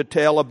important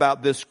detail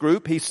about this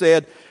group. He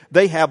said,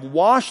 "They have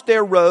washed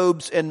their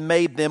robes and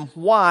made them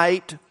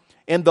white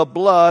in the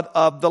blood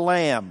of the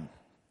Lamb."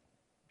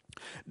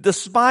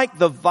 Despite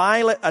the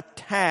violent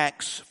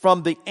attacks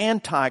from the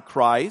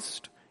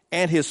Antichrist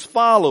and his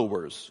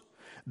followers,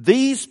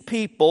 these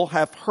people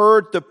have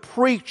heard the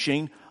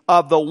preaching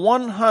of the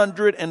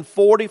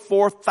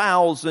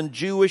 144,000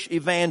 Jewish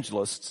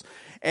evangelists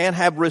and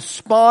have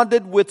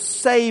responded with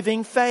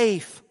saving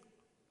faith.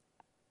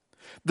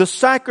 The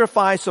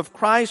sacrifice of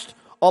Christ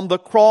on the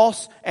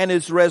cross and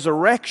His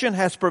resurrection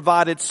has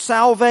provided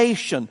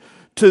salvation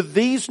to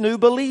these new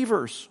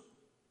believers.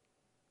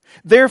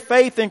 Their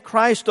faith in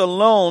Christ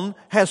alone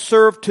has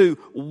served to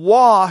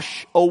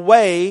wash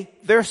away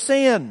their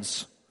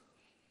sins.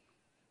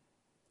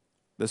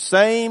 The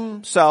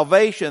same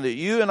salvation that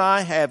you and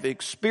I have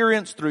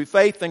experienced through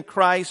faith in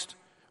Christ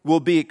will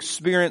be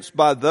experienced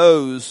by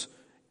those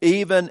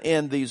even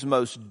in these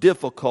most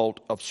difficult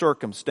of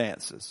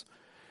circumstances.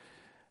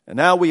 And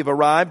now we've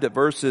arrived at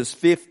verses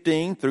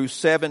 15 through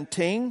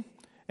 17,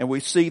 and we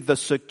see the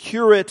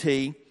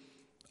security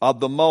of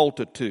the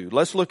multitude.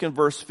 Let's look in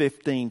verse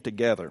 15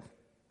 together.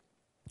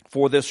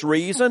 "For this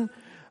reason,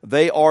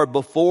 they are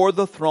before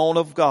the throne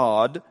of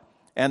God,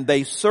 and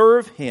they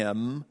serve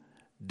Him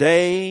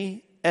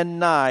day and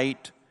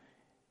night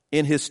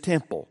in His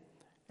temple.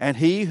 And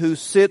He who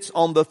sits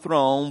on the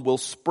throne will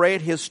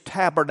spread His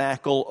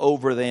tabernacle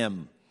over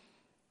them.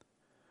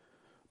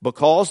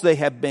 Because they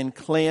have been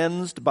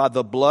cleansed by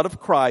the blood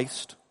of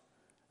Christ,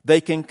 they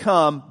can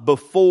come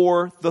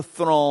before the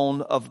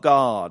throne of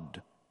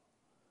God.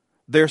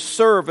 Their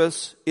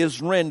service is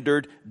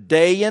rendered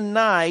day and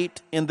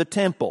night in the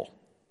temple."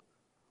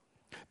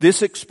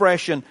 This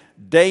expression,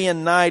 day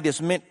and night,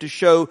 is meant to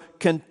show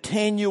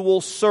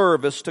continual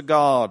service to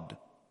God.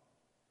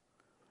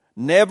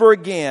 Never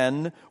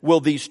again will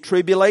these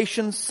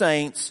tribulation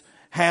saints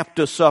have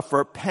to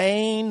suffer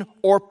pain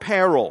or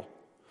peril.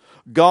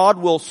 God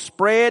will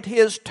spread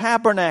His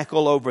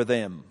tabernacle over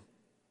them.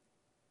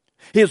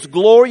 His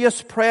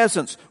glorious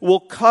presence will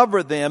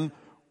cover them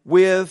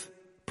with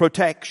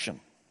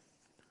protection.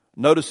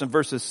 Notice in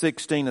verses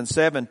 16 and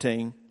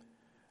 17,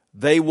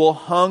 "They will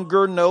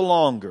hunger no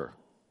longer,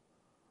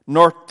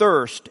 nor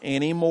thirst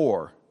any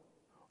more,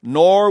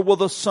 nor will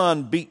the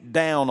sun beat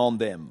down on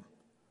them,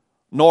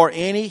 nor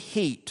any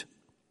heat.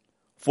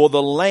 For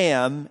the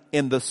Lamb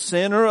in the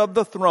center of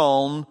the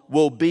throne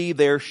will be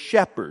their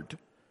shepherd,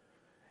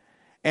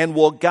 and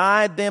will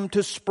guide them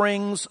to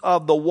springs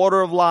of the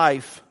water of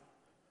life.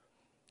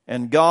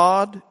 And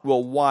God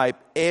will wipe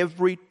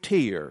every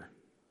tear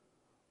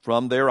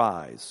from their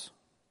eyes.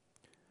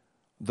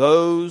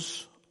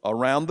 Those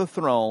around the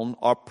throne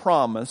are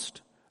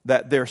promised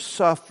that their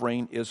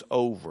suffering is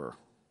over.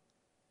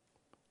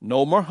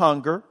 No more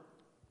hunger,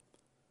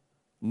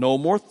 no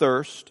more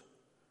thirst,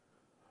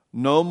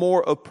 no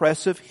more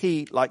oppressive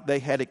heat like they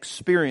had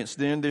experienced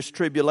during this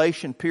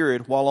tribulation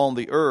period while on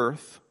the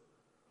earth.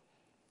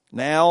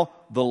 Now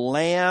the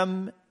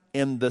Lamb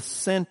in the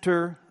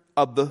center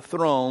of the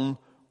throne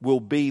will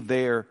be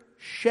their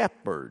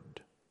shepherd.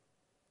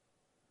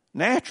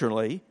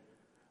 Naturally,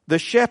 the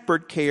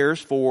shepherd cares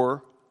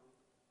for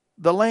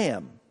the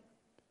lamb.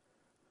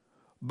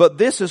 But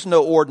this is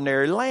no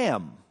ordinary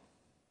lamb.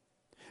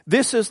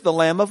 This is the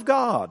Lamb of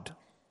God.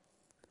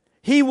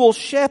 He will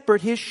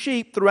shepherd His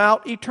sheep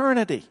throughout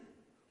eternity.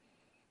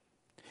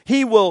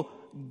 He will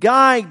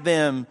guide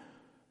them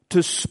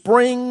to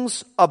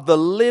springs of the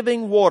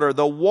living water,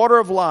 the water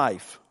of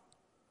life,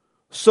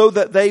 so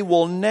that they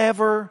will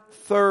never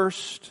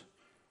thirst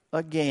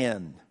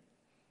again.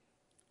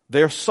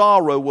 Their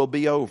sorrow will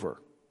be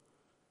over,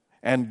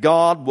 and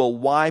God will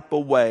wipe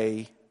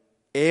away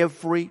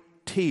every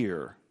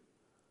tear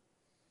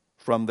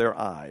from their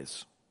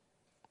eyes.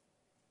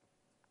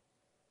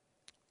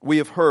 We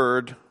have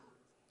heard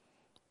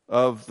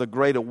of the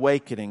great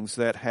awakenings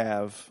that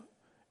have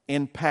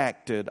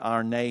impacted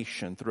our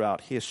nation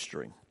throughout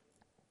history.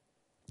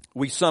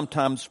 We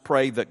sometimes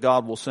pray that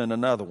God will send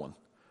another one.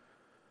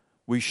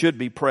 We should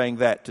be praying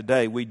that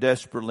today. We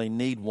desperately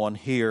need one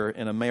here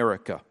in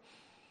America.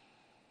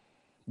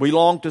 We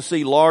long to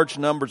see large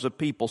numbers of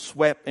people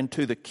swept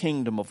into the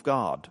kingdom of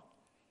God.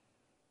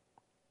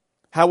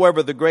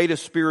 However, the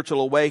greatest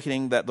spiritual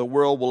awakening that the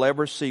world will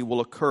ever see will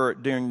occur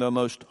during the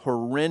most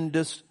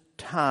horrendous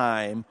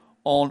time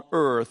on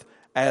earth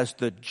as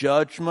the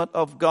judgment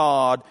of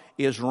God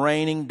is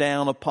raining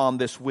down upon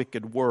this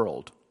wicked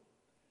world.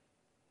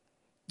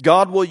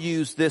 God will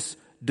use this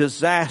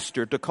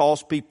disaster to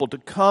cause people to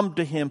come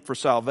to Him for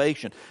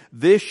salvation.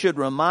 This should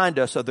remind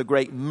us of the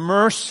great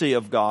mercy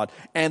of God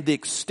and the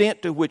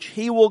extent to which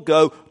He will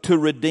go to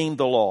redeem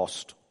the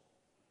lost.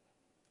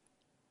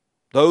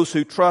 Those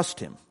who trust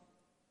Him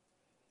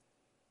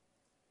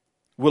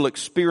will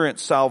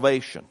experience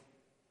salvation.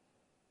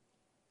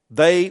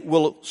 They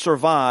will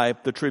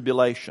survive the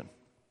tribulation.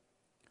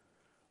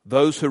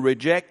 Those who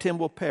reject Him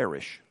will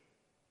perish.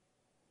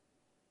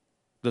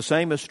 The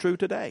same is true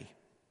today.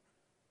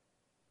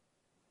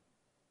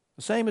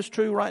 The same is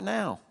true right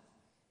now.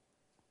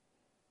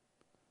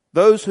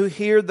 Those who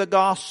hear the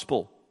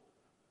gospel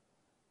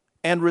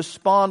and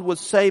respond with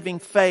saving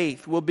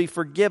faith will be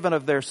forgiven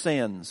of their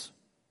sins,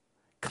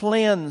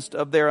 cleansed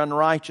of their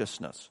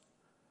unrighteousness,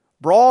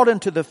 brought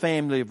into the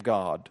family of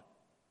God,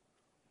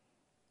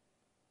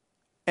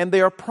 and they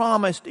are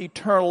promised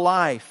eternal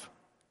life.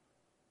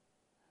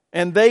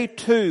 And they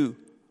too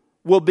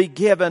will be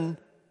given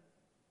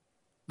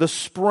the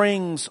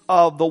springs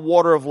of the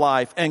water of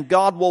life, and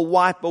God will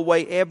wipe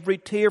away every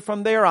tear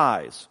from their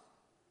eyes.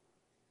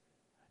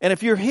 And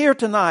if you're here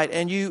tonight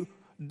and you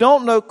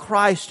don't know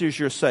Christ as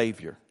your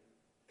Savior,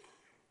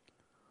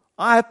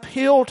 I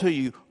appeal to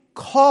you,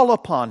 call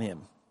upon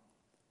Him.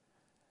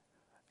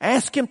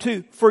 Ask Him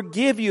to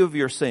forgive you of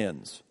your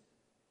sins.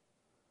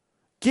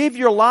 Give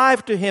your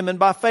life to Him and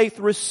by faith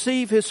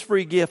receive His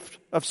free gift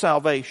of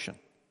salvation.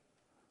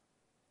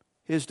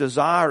 His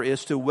desire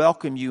is to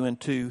welcome you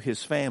into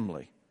His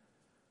family.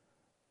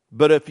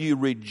 But if you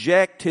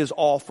reject His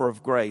offer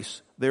of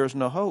grace, there is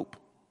no hope.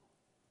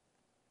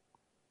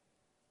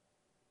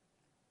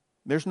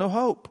 There's no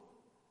hope.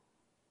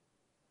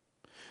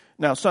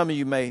 Now, some of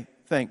you may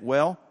think,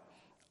 well,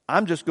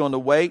 I'm just going to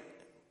wait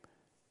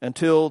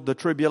until the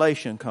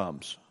tribulation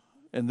comes,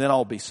 and then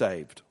I'll be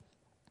saved.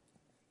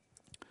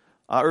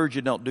 I urge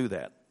you, don't do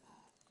that.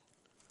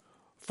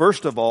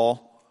 First of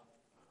all,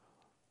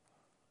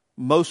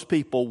 most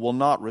people will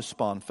not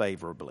respond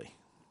favorably.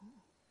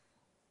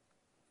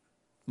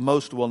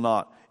 Most will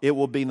not. It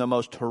will be the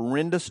most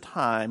horrendous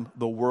time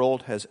the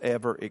world has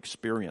ever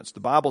experienced. The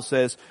Bible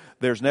says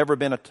there's never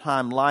been a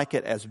time like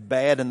it as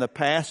bad in the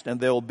past, and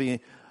there will be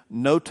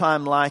no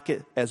time like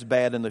it as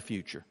bad in the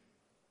future.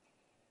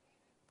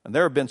 And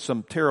there have been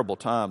some terrible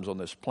times on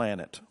this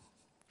planet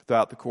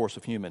throughout the course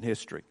of human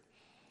history.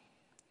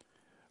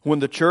 When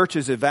the church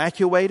is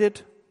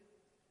evacuated,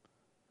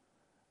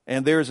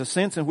 and there is a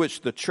sense in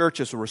which the church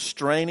is a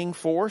restraining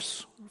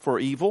force for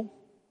evil,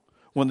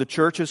 when the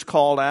church is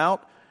called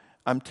out,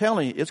 I'm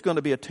telling you, it's going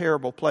to be a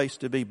terrible place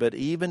to be. But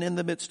even in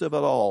the midst of it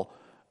all,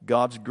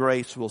 God's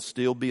grace will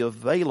still be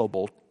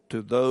available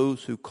to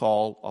those who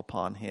call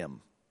upon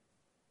Him.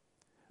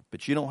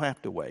 But you don't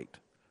have to wait.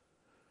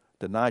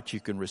 Tonight you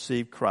can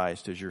receive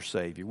Christ as your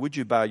Savior. Would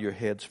you bow your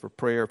heads for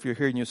prayer? If you're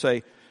here and you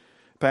say,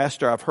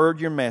 Pastor, I've heard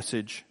your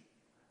message.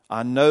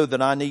 I know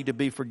that I need to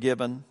be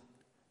forgiven,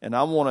 and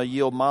I want to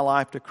yield my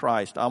life to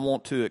Christ. I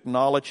want to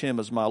acknowledge Him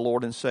as my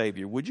Lord and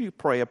Savior. Would you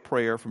pray a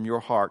prayer from your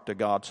heart to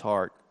God's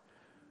heart?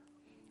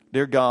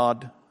 Dear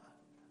God,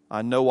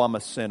 I know I'm a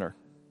sinner,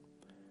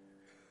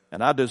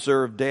 and I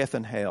deserve death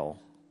and hell,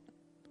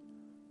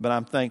 but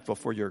I'm thankful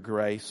for your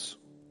grace.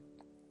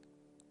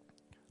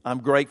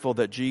 I'm grateful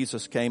that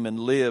Jesus came and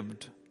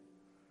lived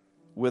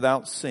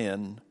without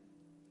sin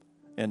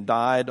and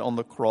died on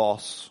the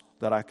cross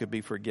that I could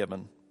be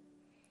forgiven.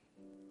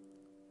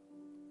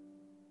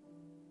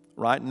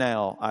 Right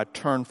now, I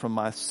turn from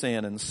my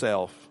sin and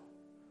self,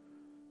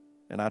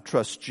 and I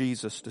trust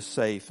Jesus to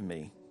save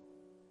me.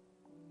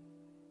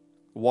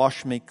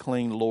 Wash me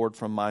clean, Lord,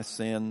 from my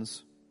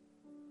sins.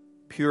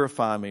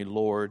 Purify me,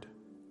 Lord,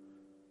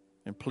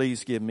 and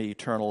please give me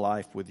eternal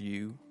life with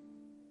you.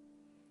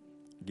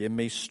 Give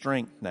me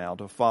strength now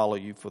to follow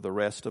you for the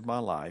rest of my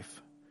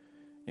life.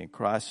 In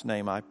Christ's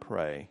name I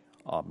pray.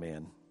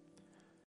 Amen.